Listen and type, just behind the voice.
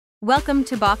Welcome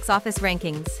to Box Office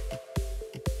Rankings.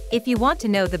 If you want to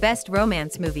know the best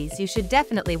romance movies, you should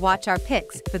definitely watch our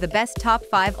picks for the best top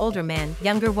 5 older man,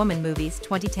 younger woman movies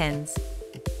 2010s.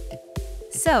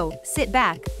 So, sit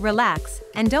back, relax,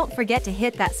 and don't forget to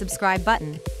hit that subscribe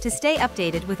button to stay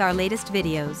updated with our latest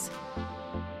videos.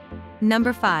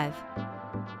 Number 5.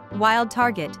 Wild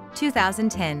Target,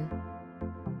 2010.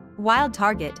 Wild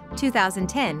Target,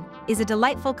 2010, is a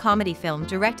delightful comedy film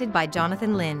directed by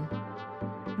Jonathan Lynn.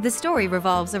 The story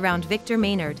revolves around Victor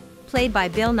Maynard, played by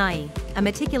Bill Nighy, a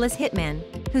meticulous hitman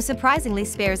who surprisingly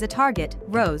spares a target,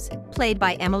 Rose, played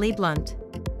by Emily Blunt.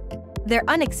 Their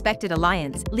unexpected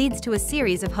alliance leads to a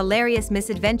series of hilarious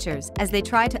misadventures as they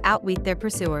try to outwit their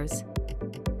pursuers.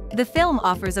 The film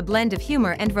offers a blend of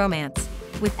humor and romance,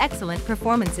 with excellent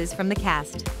performances from the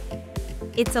cast.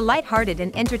 It's a light-hearted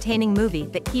and entertaining movie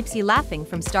that keeps you laughing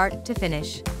from start to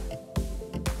finish.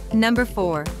 Number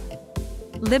 4.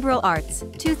 Liberal Arts,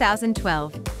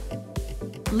 2012.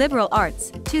 Liberal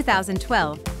Arts,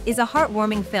 2012, is a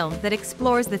heartwarming film that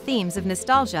explores the themes of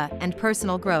nostalgia and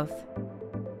personal growth.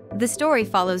 The story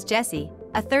follows Jesse,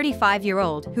 a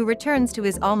 35-year-old who returns to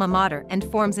his alma mater and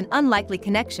forms an unlikely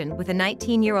connection with a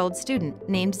 19-year-old student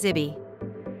named Zibby.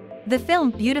 The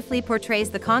film beautifully portrays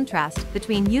the contrast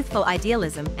between youthful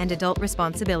idealism and adult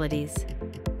responsibilities.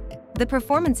 The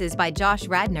performances by Josh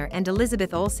Radnor and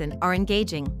Elizabeth Olsen are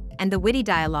engaging, and the witty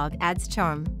dialogue adds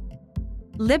charm.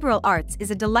 Liberal Arts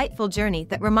is a delightful journey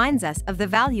that reminds us of the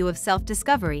value of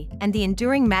self-discovery and the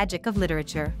enduring magic of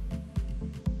literature.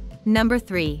 Number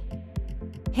 3.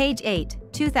 Page 8,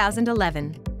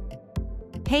 2011.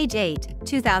 Page 8,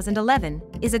 2011,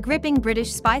 is a gripping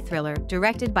British spy thriller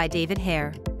directed by David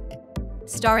Hare.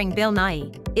 Starring Bill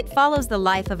Nighy, it follows the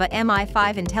life of a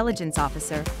MI5 intelligence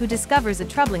officer who discovers a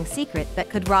troubling secret that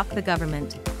could rock the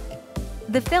government.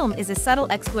 The film is a subtle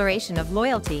exploration of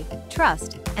loyalty,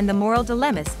 trust, and the moral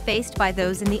dilemmas faced by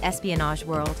those in the espionage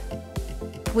world.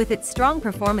 With its strong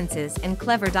performances and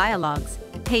clever dialogues,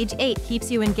 Page 8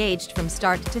 keeps you engaged from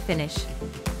start to finish.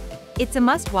 It's a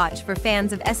must-watch for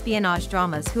fans of espionage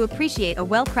dramas who appreciate a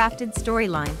well-crafted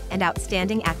storyline and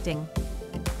outstanding acting.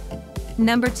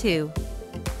 Number 2.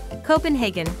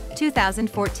 Copenhagen,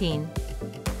 2014.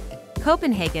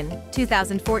 Copenhagen,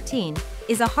 2014,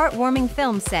 is a heartwarming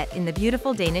film set in the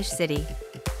beautiful Danish city.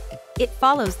 It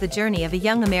follows the journey of a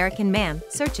young American man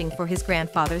searching for his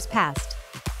grandfather's past.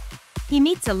 He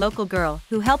meets a local girl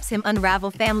who helps him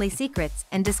unravel family secrets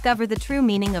and discover the true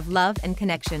meaning of love and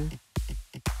connection.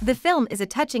 The film is a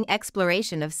touching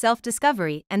exploration of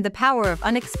self-discovery and the power of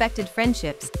unexpected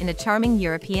friendships in a charming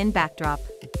European backdrop.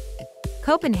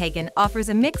 Copenhagen offers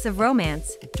a mix of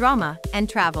romance, drama, and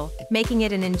travel, making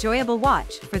it an enjoyable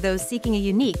watch for those seeking a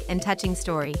unique and touching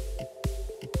story.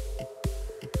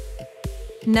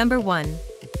 Number 1.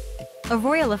 A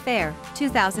Royal Affair,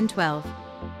 2012.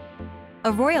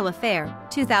 A Royal Affair,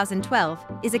 2012,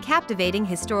 is a captivating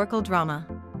historical drama.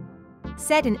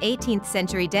 Set in 18th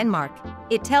century Denmark,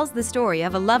 it tells the story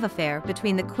of a love affair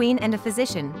between the Queen and a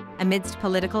physician, amidst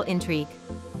political intrigue.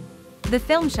 The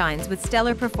film shines with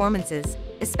stellar performances,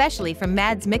 especially from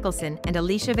Mads Mikkelsen and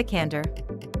Alicia Vikander.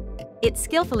 It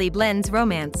skillfully blends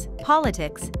romance,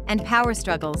 politics, and power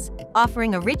struggles,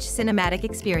 offering a rich cinematic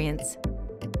experience.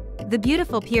 The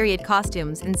beautiful period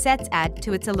costumes and sets add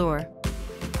to its allure.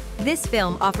 This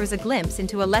film offers a glimpse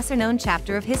into a lesser-known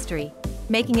chapter of history,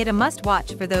 making it a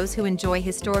must-watch for those who enjoy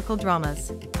historical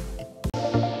dramas.